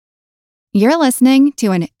You're listening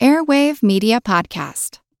to an Airwave Media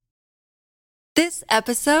Podcast. This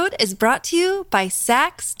episode is brought to you by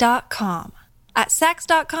Sax.com. At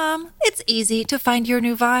Sax.com, it's easy to find your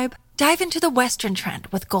new vibe. Dive into the Western trend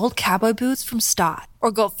with gold cowboy boots from Stott,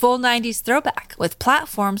 or go full 90s throwback with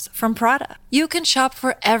platforms from Prada. You can shop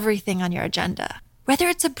for everything on your agenda, whether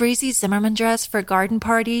it's a breezy Zimmermann dress for a garden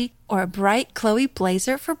party or a bright Chloe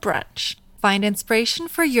blazer for brunch. Find inspiration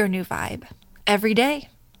for your new vibe every day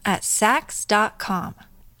at Sax.com.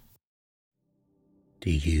 Do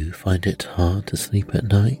you find it hard to sleep at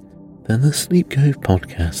night? Then the Sleep Cove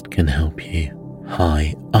podcast can help you.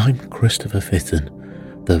 Hi, I'm Christopher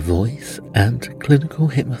Fitton, the voice and clinical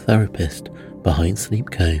hypnotherapist behind Sleep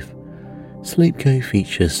Cove. Sleep Cove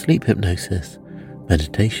features sleep hypnosis,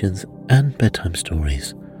 meditations, and bedtime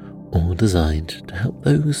stories, all designed to help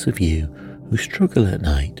those of you who struggle at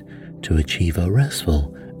night to achieve a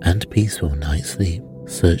restful and peaceful night's sleep.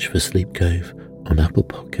 Search for Sleep Cove on Apple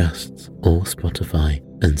Podcasts or Spotify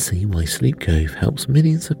and see why Sleep Cove helps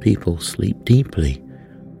millions of people sleep deeply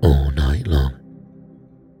all night long.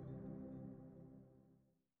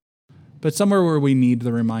 But somewhere where we need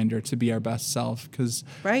the reminder to be our best self, because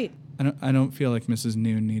right. I don't feel like Mrs.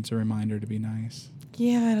 Noon needs a reminder to be nice.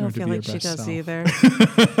 Yeah, I don't feel like she does either.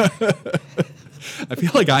 I feel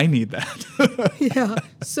like I need that. Yeah.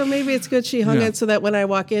 So maybe it's good she hung it so that when I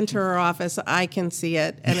walk into her office, I can see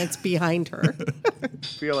it and it's behind her. I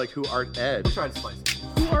feel like who art Ed? We'll try to splice it.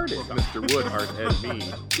 Who art it? Mr. Wood art Ed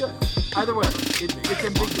me. Good. Either way, it's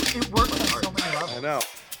ambiguous. It works on so many levels. I know.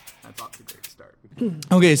 That's off to a great start.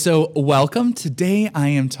 Okay, so welcome. Today I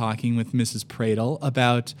am talking with Mrs. Pradle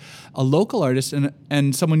about a local artist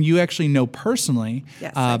and someone you actually know personally.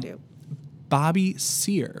 Yes, I do. Bobby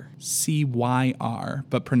Cyr, C-Y-R,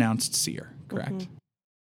 but pronounced Cyr, correct? Mm-hmm.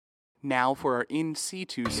 Now for our in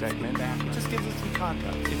situ segment. It just gives us some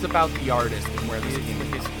context. It's about the artist and where this came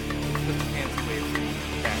from. It's the fancy way of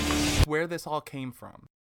saying that. Where this all came from.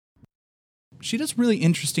 She does really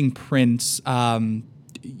interesting prints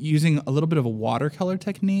using a little bit of a watercolor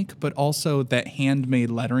technique, but also that handmade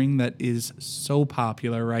lettering that is so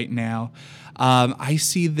popular right now. I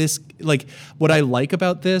see this, like, what I like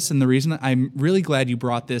about this, and the reason I'm really glad you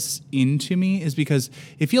brought this into me is because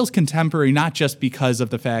it feels contemporary, not just because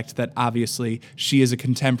of the fact that obviously she is a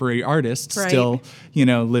contemporary artist, right. Still,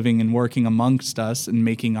 living and working amongst us and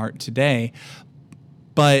making art today,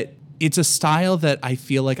 but it's a style that I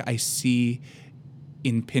feel like I see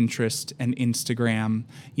in Pinterest and Instagram,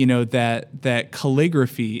 that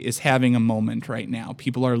calligraphy is having a moment right now.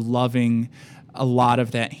 People are loving a lot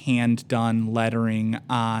of that hand-done lettering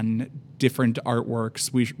on different artworks.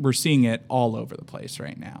 We're seeing it all over the place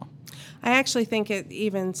right now. I actually think it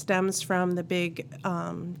even stems from the big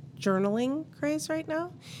journaling craze right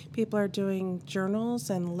now. People are doing journals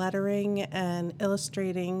and lettering and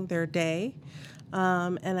illustrating their day.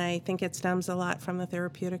 And I think it stems a lot from the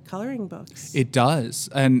therapeutic coloring books. It does.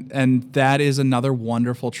 And that is another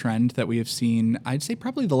wonderful trend that we have seen, I'd say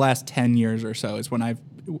probably the last 10 years or so is when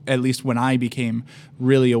I became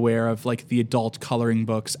really aware of like the adult coloring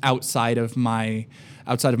books outside of my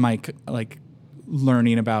like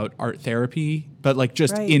learning about art therapy, but like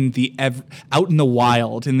just right. in the out in the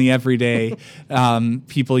wild, in the everyday,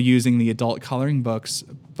 people using the adult coloring books.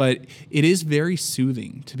 But it is very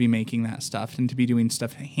soothing to be making that stuff and to be doing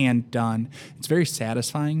stuff hand done. It's very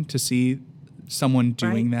satisfying to see someone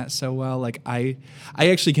doing that so well. Like I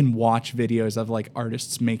actually can watch videos of like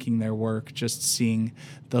artists making their work, just seeing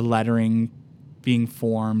the lettering being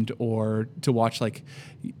formed, or to watch, like,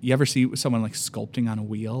 you ever see someone like sculpting on a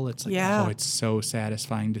wheel? It's like, yeah. Oh, it's so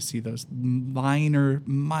satisfying to see those minor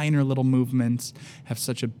little movements have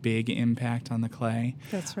such a big impact on the clay.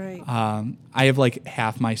 That's right. I have like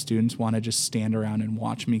half my students want to just stand around and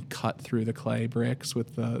watch me cut through the clay bricks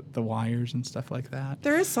with the wires and stuff like that.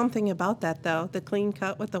 There is something about that, though, the clean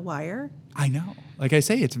cut with the wire. I know. Like I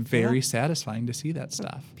say, it's very satisfying to see that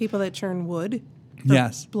stuff. People that churn wood.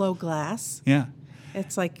 Yes. Blow glass. Yeah.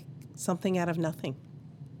 It's like something out of nothing.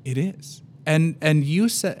 It is. And you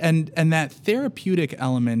said and that therapeutic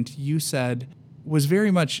element you said was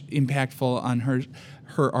very much impactful on her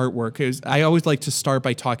artwork. I always like to start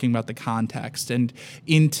by talking about the context. And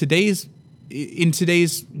in today's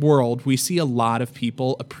world, we see a lot of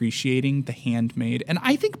people appreciating the handmade. And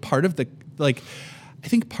I think part of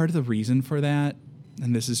the reason for that,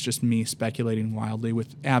 and this is just me speculating wildly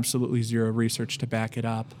with absolutely zero research to back it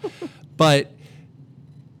up, but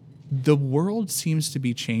the world seems to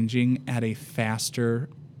be changing at a faster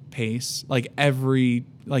pace, like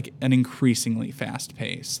an increasingly fast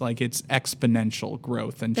pace. Like it's exponential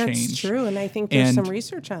growth and change. That's true, and I think there's some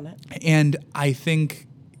research on it. And I think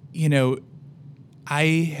I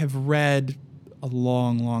have read a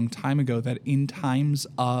long, long time ago that in times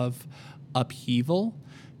of upheaval,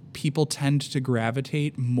 people tend to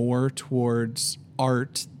gravitate more towards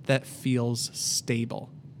art that feels stable.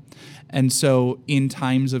 And so in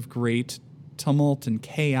times of great tumult and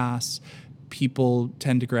chaos, people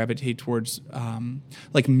tend to gravitate towards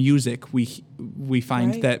like music. We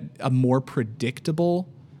find Right. that a more predictable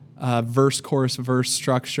verse, chorus, verse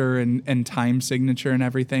structure and time signature and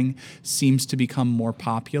everything seems to become more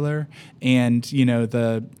popular. And,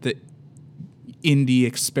 the indie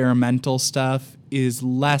experimental stuff is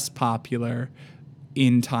less popular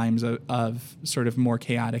in times of sort of more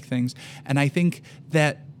chaotic things. And I think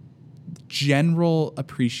that general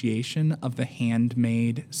appreciation of the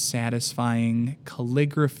handmade, satisfying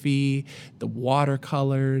calligraphy, the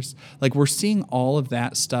watercolors, like we're seeing all of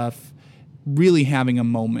that stuff really having a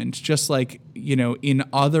moment. Just like, in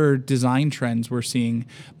other design trends, we're seeing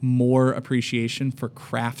more appreciation for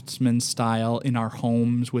craftsman style in our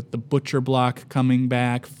homes, with the butcher block coming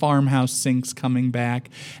back, farmhouse sinks coming back.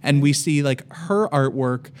 And we see like her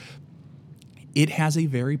artwork, it has a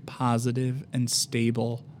very positive and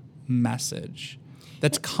stable message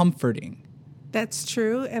that's comforting. That's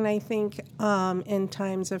true. And I think in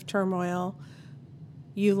times of turmoil,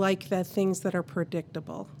 you like the things that are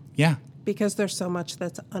predictable. Yeah. Because there's so much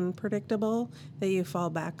that's unpredictable that you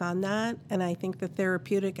fall back on that. And I think the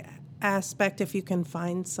therapeutic aspect, if you can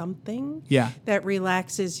find something that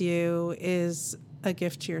relaxes you, is a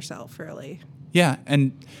gift to yourself, really. Yeah.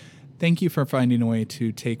 And thank you for finding a way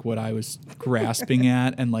to take what I was grasping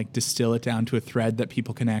at and like distill it down to a thread that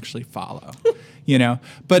people can actually follow,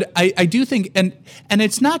 But I do think, and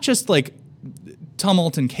it's not just like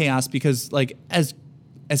tumult and chaos, because like as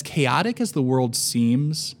chaotic as the world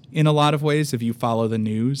seems in a lot of ways, if you follow the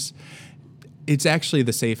news, it's actually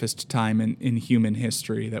the safest time in human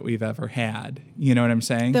history that we've ever had. You know what I'm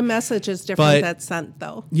saying? The message is different that's sent,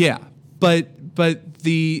 though. Yeah. But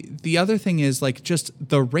the other thing is like just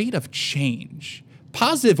the rate of change,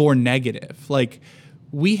 positive or negative. Like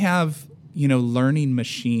we have, learning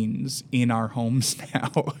machines in our homes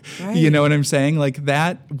now. Right. You know what I'm saying? Like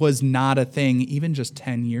that was not a thing even just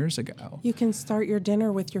 10 years ago. You can start your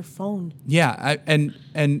dinner with your phone. Yeah,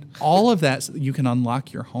 and all of that, you can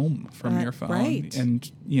unlock your home from your phone. Right. And,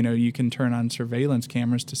 you can turn on surveillance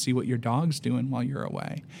cameras to see what your dog's doing while you're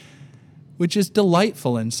away, which is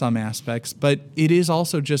delightful in some aspects, but it is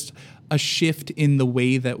also just a shift in the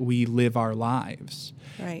way that we live our lives.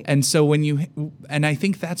 Right. And so and I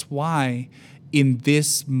think that's why in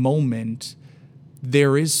this moment,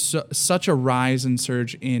 there is such a rise and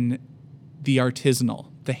surge in the artisanal,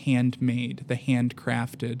 the handmade, the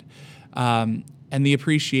handcrafted, and the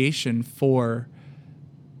appreciation for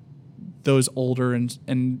those older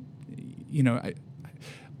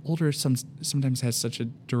older sometimes has such a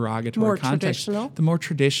derogatory More context. traditional? The more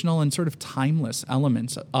traditional and sort of timeless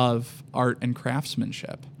elements of art and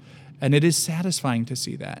craftsmanship. And it is satisfying to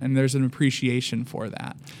see that, and there's an appreciation for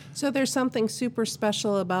that. So there's something super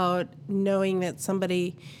special about knowing that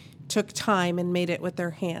somebody took time and made it with their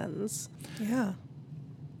hands. Yeah.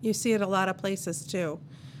 You see it a lot of places, too.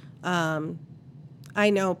 I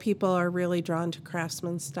know people are really drawn to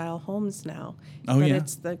craftsman-style homes now. Oh, but yeah.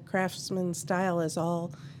 it's the craftsman style is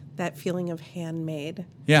all that feeling of handmade.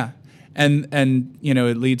 Yeah. And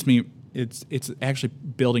it leads me, it's actually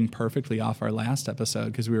building perfectly off our last episode,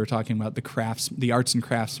 because we were talking about the arts and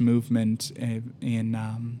crafts movement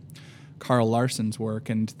in Carl Larson's work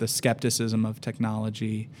and the skepticism of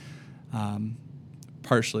technology,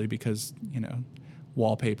 partially because,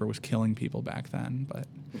 wallpaper was killing people back then, but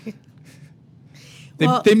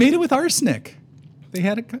they made it with arsenic. They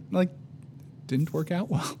had it didn't work out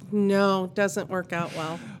well. No, doesn't work out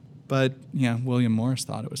well. But yeah, William Morris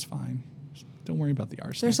thought it was fine. Don't worry about the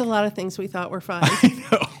arsenic. There's a lot of things we thought were fine. I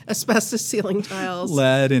know. Asbestos ceiling tiles.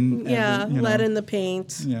 Lead and lead in the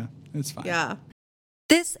paint. Yeah, it's fine. Yeah.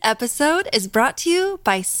 This episode is brought to you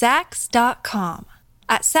by Sax.com.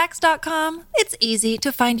 At Sax.com, it's easy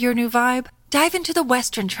to find your new vibe. Dive into the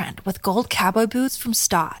Western trend with gold cowboy boots from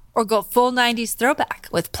Stott, or go full 90s throwback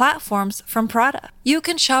with platforms from Prada. You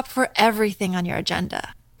can shop for everything on your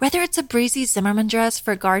agenda, whether it's a breezy Zimmermann dress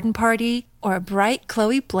for a garden party or a bright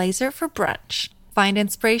Chloe blazer for brunch. Find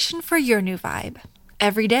inspiration for your new vibe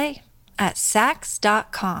every day at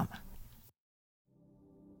Sax.com.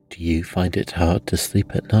 Do you find it hard to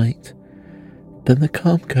sleep at night? Then the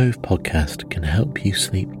Calm Cove podcast can help you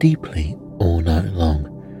sleep deeply all night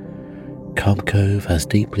long. Calm Cove has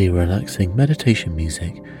deeply relaxing meditation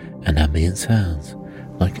music and ambient sounds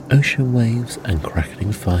like ocean waves and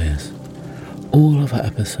crackling fires. All of our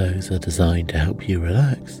episodes are designed to help you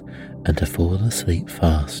relax and to fall asleep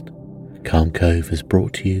fast. Calm Cove is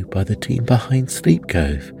brought to you by the team behind Sleep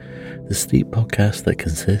Cove, the sleep podcast that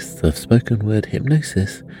consists of spoken word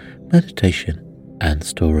hypnosis, meditation, and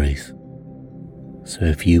stories. So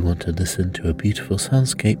if you want to listen to a beautiful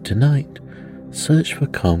soundscape tonight, search for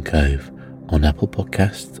Calm Cove on Apple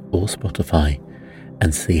Podcasts or Spotify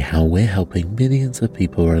and see how we're helping millions of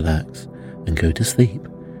people relax and go to sleep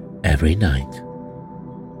every night.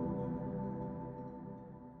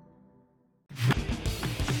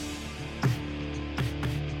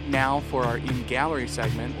 Now for our in-gallery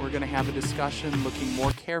segment, we're going to have a discussion looking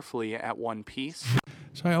more carefully at one piece.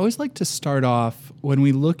 So I always like to start off when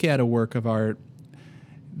we look at a work of art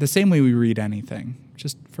the same way we read anything.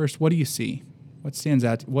 Just first, what do you see? What stands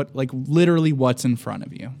out? Literally what's in front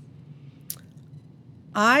of you?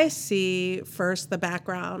 I see first the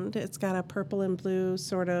background. It's got a purple and blue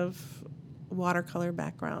sort of watercolor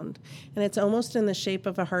background, and it's almost in the shape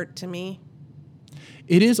of a heart to me.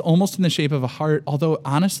 It is almost in the shape of a heart, although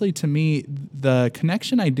honestly to me, the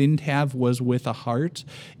connection I didn't have was with a heart.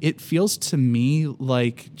 It feels to me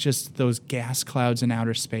like just those gas clouds in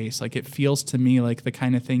outer space. Like it feels to me like the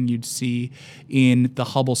kind of thing you'd see in the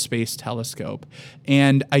Hubble Space Telescope.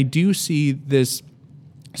 And I do see this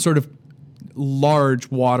sort of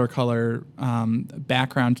large watercolor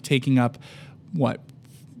background taking up,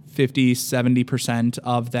 50, 70%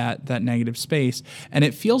 of that negative space. And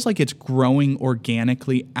it feels like it's growing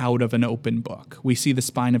organically out of an open book. We see the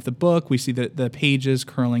spine of the book, we see the pages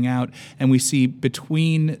curling out, and we see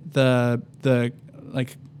between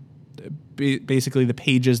basically the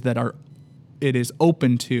pages that it is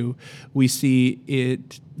open to, we see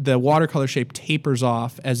the watercolor shape tapers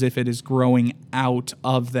off as if it is growing out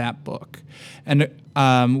of that book. And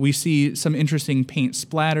we see some interesting paint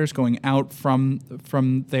splatters going out from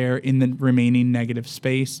there in the remaining negative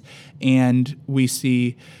space. And we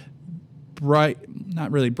see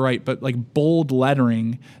not really bright, but like bold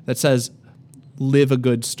lettering that says, "Live a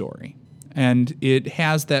good story." And it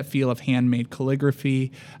has that feel of handmade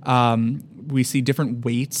calligraphy. We see different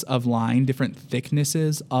weights of line, different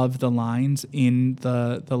thicknesses of the lines in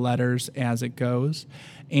the letters as it goes.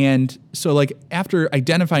 And so like after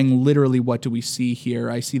identifying literally what do we see here,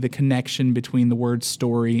 I see the connection between the word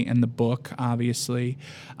story and the book, obviously.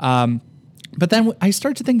 But then I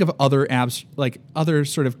start to think of other other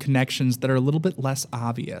sort of connections that are a little bit less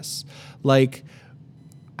obvious. Like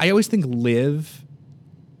I always think life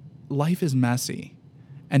is messy.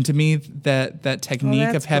 And to me, that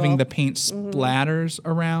technique of having the paint splatters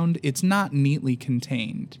around, it's not neatly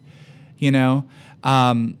contained, and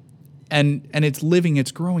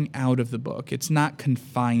it's growing out of the book. It's not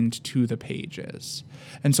confined to the pages.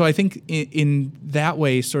 And so I think in that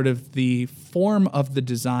way, sort of the form of the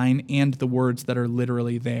design and the words that are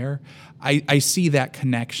literally there, I see that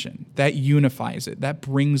connection. That unifies it. That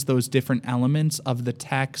brings those different elements of the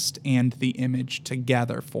text and the image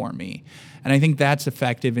together for me. And I think that's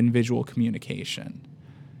effective in visual communication.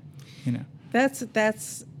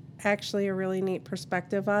 That's actually a really neat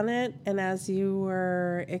perspective on it. And as you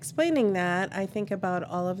were explaining that, I think about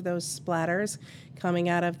all of those splatters coming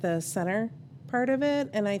out of the center part of it.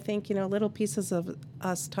 And I think, little pieces of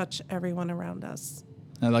us touch everyone around us.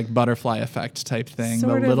 Like butterfly effect type thing.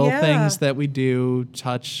 Sort the little of, things that we do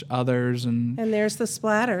touch others. And there's the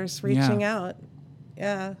splatters reaching out.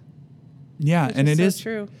 Yeah. Yeah, and it is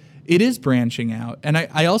true. It is branching out. And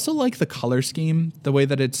I also like the color scheme, the way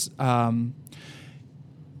that it's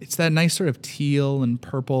that nice sort of teal and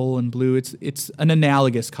purple and blue. It's an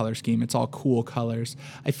analogous color scheme. It's all cool colors.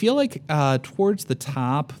 I feel like towards the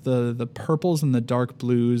top, the purples and the dark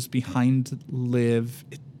blues behind Live,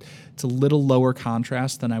 it's a little lower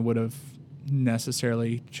contrast than I would have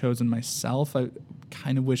necessarily chosen myself. I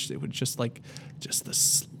kind of wish it would just the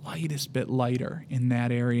slightest bit lighter in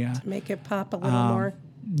that area. To make it pop a little more.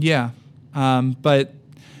 Yeah. But,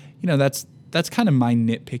 that's kind of my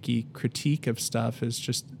nitpicky critique of stuff, is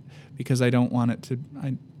just because I don't want it to,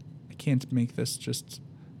 I can't make this just,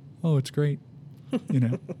 oh, it's great.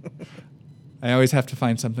 I always have to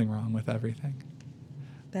find something wrong with everything.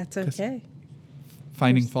 That's okay.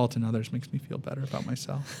 Finding fault in others makes me feel better about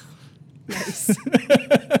myself. Nice.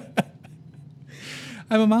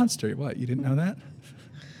 I'm a monster. What, you didn't know that?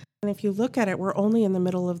 And if you look at it, we're only in the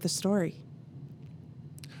middle of the story.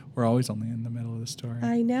 We're always only in the middle of the story.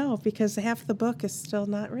 I know, because half the book is still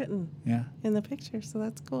not written in the picture, so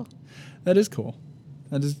that's cool. That is cool.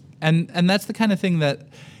 That is, and that's the kind of thing that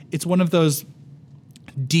it's one of those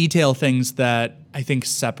detail things that I think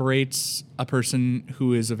separates a person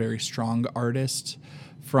who is a very strong artist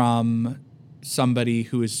from somebody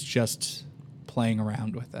who is just playing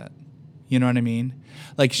around with it. You know what I mean?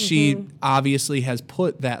 Like she obviously has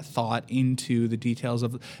put that thought into the details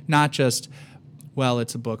of not just, well,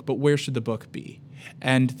 it's a book, but where should the book be?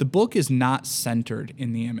 And the book is not centered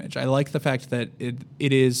in the image. I like the fact that it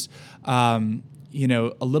is, you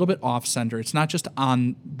know, a little bit off center. It's not just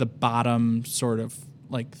on the bottom sort of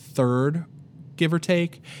like third, give or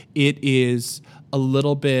take. It is a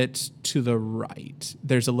little bit to the right.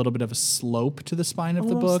 There's a little bit of a slope to the spine of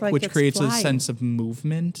the Almost book, like which it's creates a flying. sense of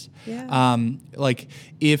movement. Yeah. Like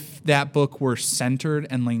if that book were centered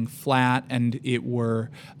and laying flat and it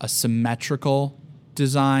were a symmetrical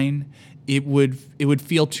design, it would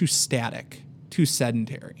feel too static, too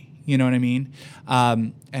sedentary. You know what I mean?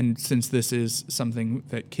 And since this is something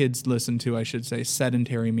that kids listen to, I should say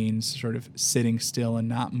sedentary means sort of sitting still and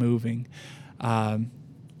not moving.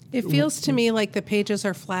 It feels to me like the pages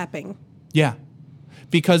are flapping. Yeah.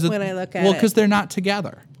 Because When I look at well, it. because they're not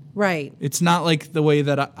together. Right. It's not like the way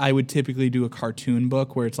that I would typically do a cartoon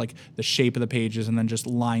book where it's like the shape of the pages and then just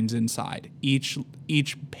lines inside. Each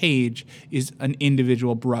page is an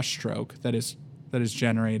individual brushstroke that is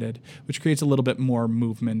generated, which creates a little bit more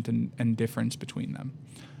movement and difference between them.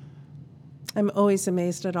 I'm always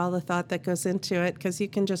amazed at all the thought that goes into it because you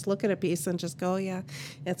can just look at a piece and just go, yeah,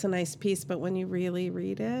 it's a nice piece. But when you really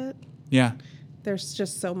read it, Yeah. there's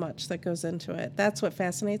just so much that goes into it. That's what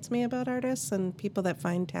fascinates me about artists and people that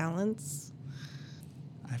find talents.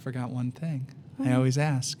 I forgot one thing. I always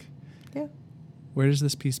ask, Yeah. where does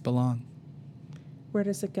this piece belong? Where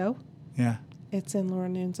does it go? Yeah. It's in Laura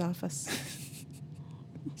Noon's office.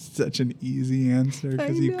 Such an easy answer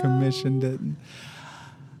because you commissioned it.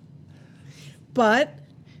 But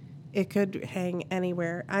it could hang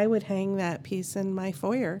anywhere. I would hang that piece in my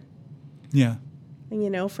foyer. Yeah. And, you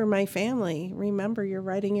know, for my family, remember, you're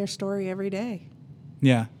writing your story every day.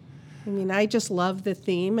 Yeah. I mean, I just love the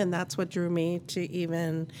theme, and that's what drew me to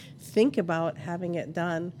even think about having it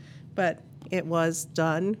done. But it was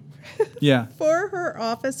done Yeah. for her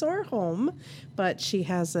office or home, but she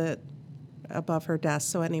has it above her desk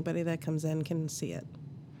so anybody that comes in can see it.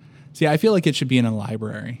 See, I feel like it should be in a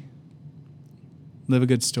library. Live a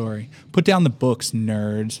good story. Put down the books,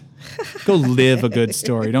 nerds. Go live a good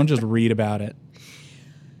story. Don't just read about it.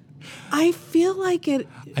 I feel like it.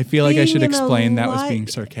 I feel like I should being in a explain that was li- being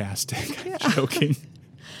sarcastic. I'm joking.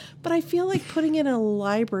 But I feel like putting it in a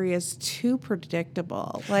library is too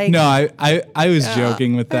predictable. Like, No, I was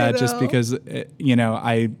joking with I that just know. because, you know,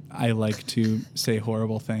 I like to say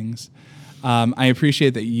horrible things. I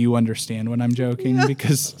appreciate that you understand when I'm joking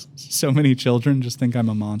because so many children just think I'm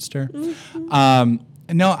a monster.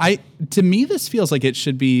 No, to me this feels like it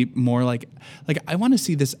should be more like I want to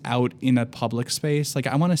see this out in a public space. Like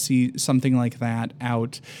I want to see something like that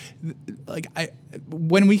out. Like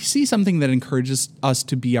when we see something that encourages us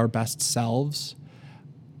to be our best selves,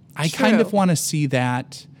 I kind of True. want to see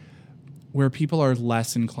that where people are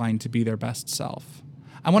less inclined to be their best self.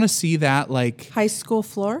 I want to see that like high school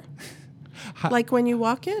floor, like when you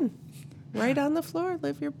walk in, right on the floor,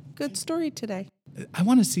 live your good story today. I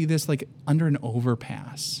want to see this like under an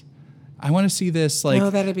overpass. I want to see this like Oh,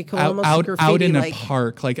 that'd be cool. out, Almost out, out in a graffiti-like.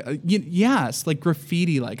 park. Like yes, like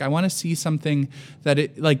graffiti. Like I want to see something that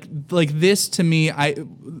it like this to me.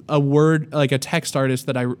 A word like a text artist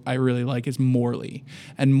that I really like is Morley,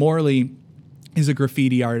 and Morley is a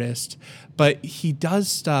graffiti artist, but he does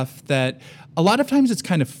stuff that a lot of times it's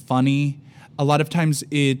kind of funny. A lot of times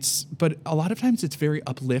it's very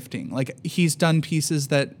uplifting. Like he's done pieces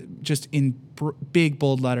that just in big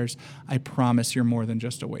bold letters, I promise you're more than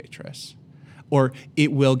just a waitress, or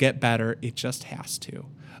it will get better. It just has to.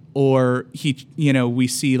 Or we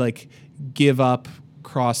see like give up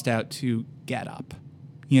crossed out to get up,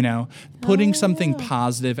 putting something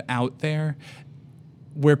positive out there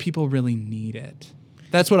where people really need it.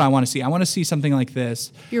 That's what I want to see. I want to see something like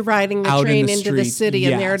this. You're riding the out in train the into the street. city,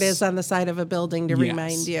 and there it Yes. is on the side of a building to Yes.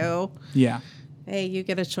 remind you, Yeah. hey, you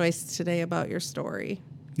get a choice today about your story.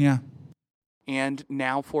 Yeah. And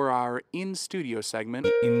now for our in-studio segment.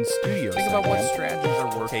 In studio. Think about what strategies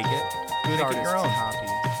are working. Take it. Good Make it artists your own. copy.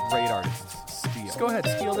 Great artists steal. Just go ahead,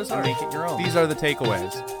 steal this art. Make it your own. These are the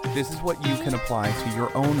takeaways. This is what you can apply to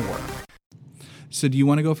your own work. So do you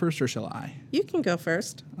want to go first or shall I? You can go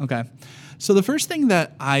first. Okay. So the first thing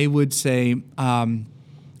that I would say,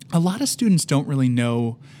 a lot of students don't really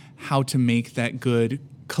know how to make that good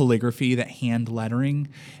calligraphy, that hand lettering.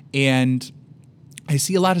 And I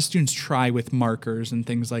see a lot of students try with markers and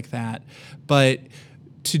things like that. But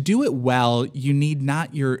to do it well, you need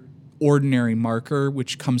not your ordinary marker,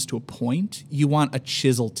 which comes to a point. You want a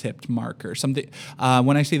chisel-tipped marker. Something.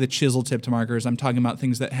 When I say the chisel-tipped markers, I'm talking about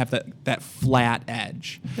things that have that flat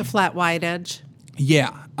edge. The flat wide edge.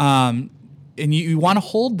 Yeah. And you want to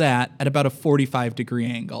hold that at about a 45-degree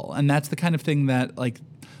angle. And that's the kind of thing that like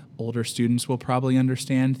older students will probably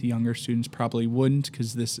understand. The younger students probably wouldn't,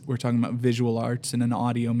 because we're talking about visual arts in an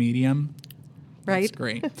audio medium. Right. That's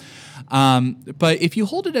great. But if you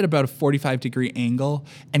hold it at about a 45-degree angle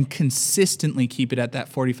and consistently keep it at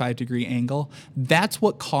that 45-degree angle, that's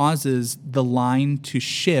what causes the line to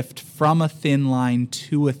shift from a thin line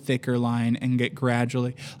to a thicker line and get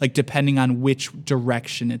gradually, like depending on which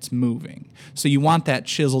direction it's moving. So you want that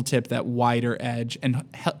chisel tip, that wider edge, and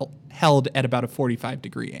held at about a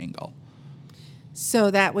 45-degree angle. So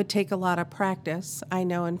that would take a lot of practice. I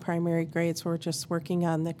know in primary grades we're just working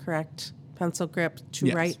on the correct pencil grip to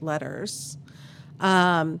Yes. write letters.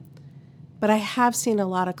 But I have seen a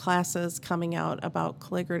lot of classes coming out about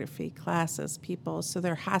calligraphy classes, people. So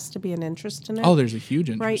there has to be an interest in it. Oh, there's a huge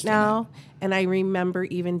interest right in now. And I remember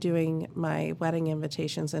even doing my wedding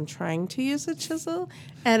invitations and trying to use a chisel.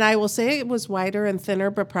 And I will say it was wider and thinner,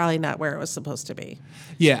 but probably not where it was supposed to be.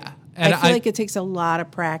 Yeah. And I feel like it takes a lot of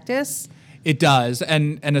practice. It does,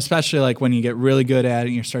 and especially like when you get really good at it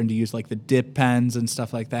and you're starting to use like the dip pens and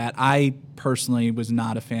stuff like that. I personally was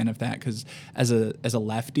not a fan of that because as a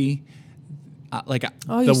lefty,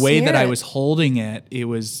 the way that I was holding it, it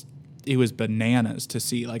was bananas to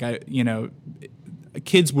see. Like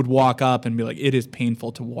kids would walk up and be like, "It is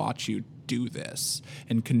painful to watch you do this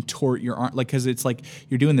and contort your arm," like because it's like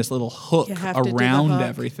you're doing this little hook around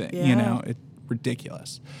everything. Yeah. It's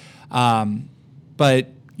ridiculous. But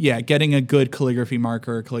yeah, getting a good calligraphy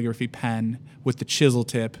marker or calligraphy pen with the chisel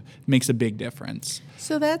tip makes a big difference.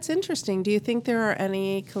 So that's interesting. Do you think there are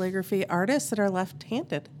any calligraphy artists that are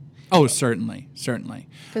left-handed? Oh, certainly.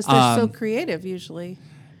 Because they're so creative usually.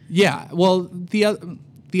 Yeah. Well, the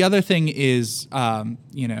other thing is,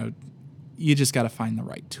 you just got to find the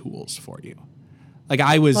right tools for you. Like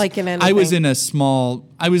I was in a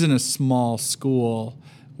small school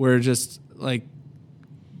where just like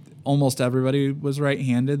almost everybody was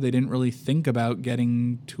right-handed. They didn't really think about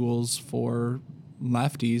getting tools for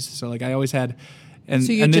lefties. So like I always had, so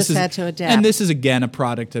you just had to adapt. And this is again a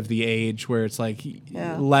product of the age where it's like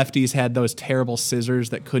lefties had those terrible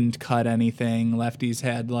scissors that couldn't cut anything. Lefties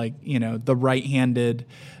had like, the right-handed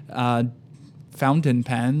fountain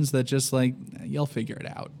pens that just like, you'll figure it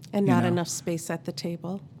out. And not enough space at the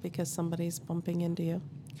table because somebody's bumping into you.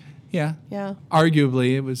 Yeah. Yeah.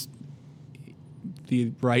 Arguably, it was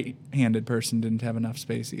the right-handed person didn't have enough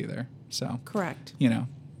space either. So correct.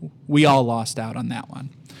 We all lost out on that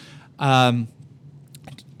one.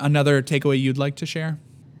 Another takeaway you'd like to share?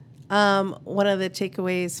 One of the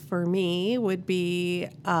takeaways for me would be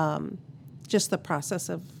just the process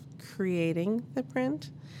of creating the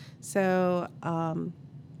print. So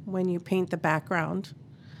when you paint the background,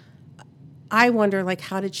 I wonder, like,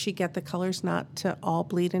 how did she get the colors not to all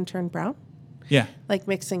bleed and turn brown? Yeah. Like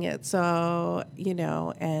mixing it. So,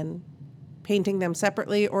 and painting them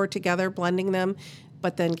separately or together, blending them,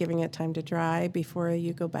 but then giving it time to dry before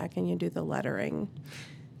you go back and you do the lettering.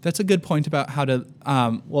 That's a good point about how to,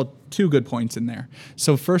 two good points in there.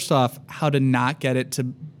 So first off, how to not get it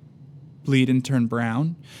to bleed and turn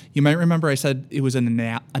brown. You might remember I said it was an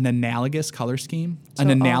analogous color scheme. So, an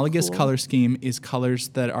analogous color scheme is colors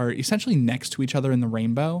that are essentially next to each other in the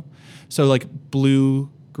rainbow. So like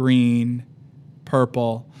blue, green,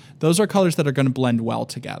 purple, those are colors that are going to blend well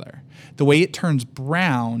together. The way it turns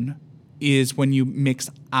brown is when you mix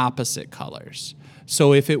opposite colors.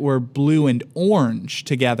 So if it were blue and orange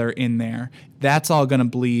together in there, that's all going to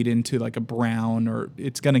bleed into like a brown, or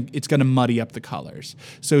it's going to muddy up the colors.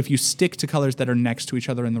 So if you stick to colors that are next to each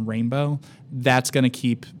other in the rainbow, that's going to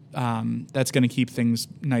keep things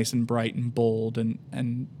nice and bright and bold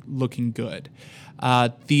and looking good.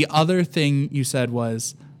 The other thing you said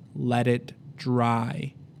was let it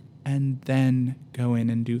dry and then go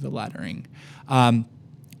in and do the lettering.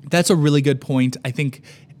 That's a really good point. I think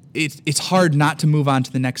it's hard not to move on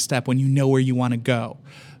to the next step when you know where you want to go.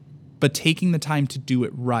 But taking the time to do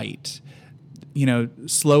it right,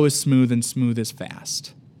 slow is smooth and smooth is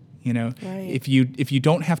fast. Right. If you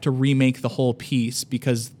don't have to remake the whole piece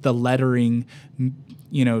because the lettering,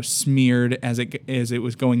 smeared as it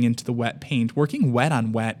was going into the wet paint. Working wet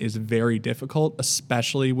on wet is very difficult,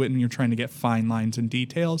 especially when you're trying to get fine lines and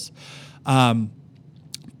details. Paint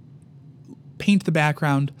the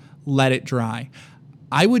background, let it dry.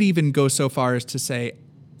 I would even go so far as to say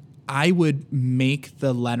I would make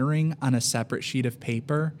the lettering on a separate sheet of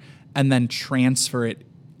paper and then transfer it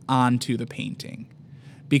onto the painting,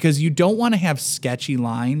 because you don't want to have sketchy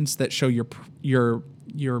lines that show your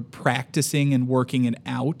you're practicing and working it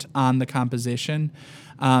out on the composition.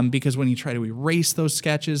 Because when you try to erase those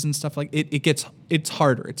sketches and stuff like it's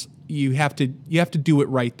harder. You have to do it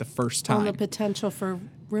right the first time. Well, the potential for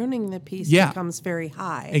ruining the piece becomes very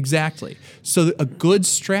high. Exactly. So a good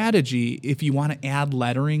strategy, if you want to add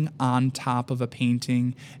lettering on top of a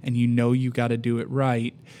painting and you got to do it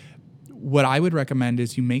right, what I would recommend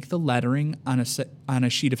is you make the lettering on a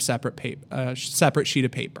sheet of separate sheet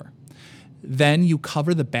of paper. Then you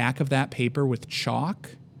cover the back of that paper with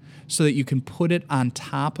chalk so that you can put it on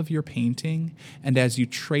top of your painting, and as you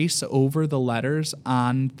trace over the letters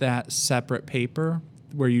on that separate paper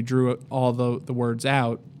where you drew all the words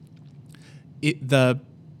out, the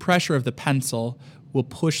pressure of the pencil will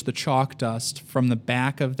push the chalk dust from the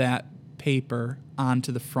back of that paper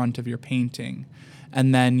onto the front of your painting.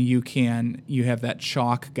 And then you have that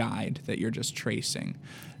chalk guide that you're just tracing.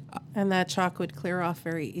 And that chalk would clear off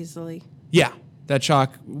very easily. Yeah, that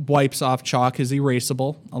chalk wipes off. Chalk is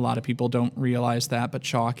erasable. A lot of people don't realize that, but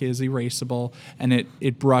chalk is erasable, and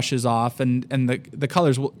it brushes off, and the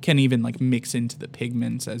colors can even like mix into the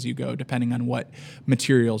pigments as you go, depending on what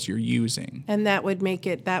materials you're using. And that would make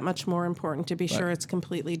it that much more important to be sure it's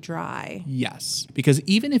completely dry. Yes, because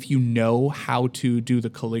even if you know how to do the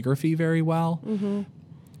calligraphy very well,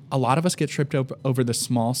 a lot of us get tripped over the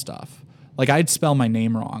small stuff. Like I'd spell my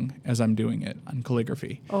name wrong as I'm doing it on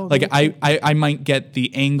calligraphy. Oh, like I might get the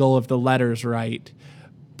angle of the letters right,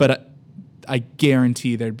 but I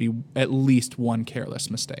guarantee there'd be at least one careless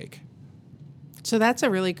mistake. So that's a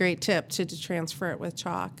really great tip to transfer it with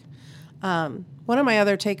chalk. One of my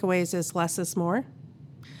other takeaways is less is more.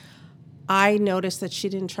 I noticed that she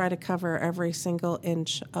didn't try to cover every single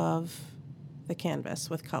inch of the canvas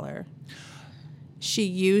with color. She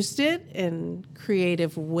used it in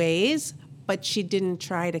creative ways, but she didn't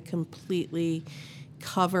try to completely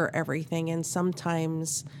cover everything. And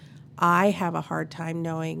sometimes I have a hard time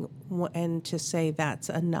knowing when to say that's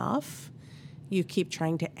enough. You keep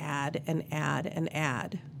trying to add and add and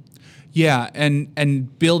add. Yeah,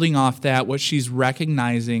 and building off that, what she's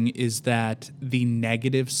recognizing is that the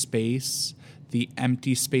negative space, the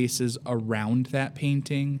empty spaces around that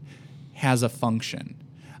painting, has a function.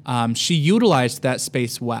 She utilized that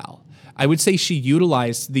space well. I would say she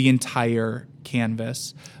utilized the entire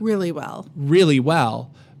canvas really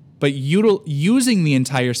well, but using the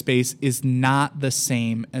entire space is not the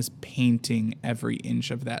same as painting every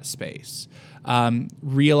inch of that space.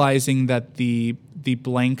 Realizing that the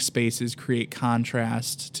blank spaces create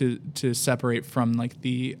contrast to separate from like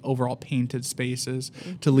the overall painted spaces,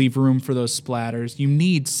 to leave room for those splatters. You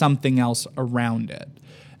need something else around it,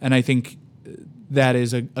 and I think that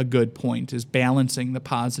is a good point, is balancing the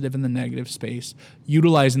positive and the negative space,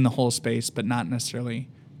 utilizing the whole space, but not necessarily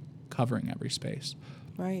covering every space.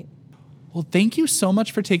 Right. Well, thank you so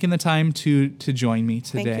much for taking the time to join me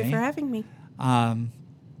today. Thank you for having me. I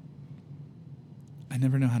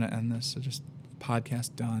never know how to end this, so just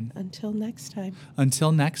podcast done. Until next time.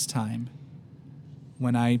 Until next time,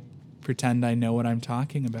 when I pretend I know what I'm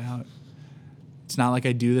talking about. It's not like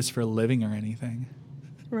I do this for a living or anything.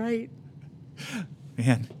 Right.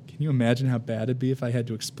 Man, can you imagine how bad it'd be if I had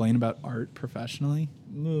to explain about art professionally?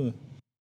 Ugh.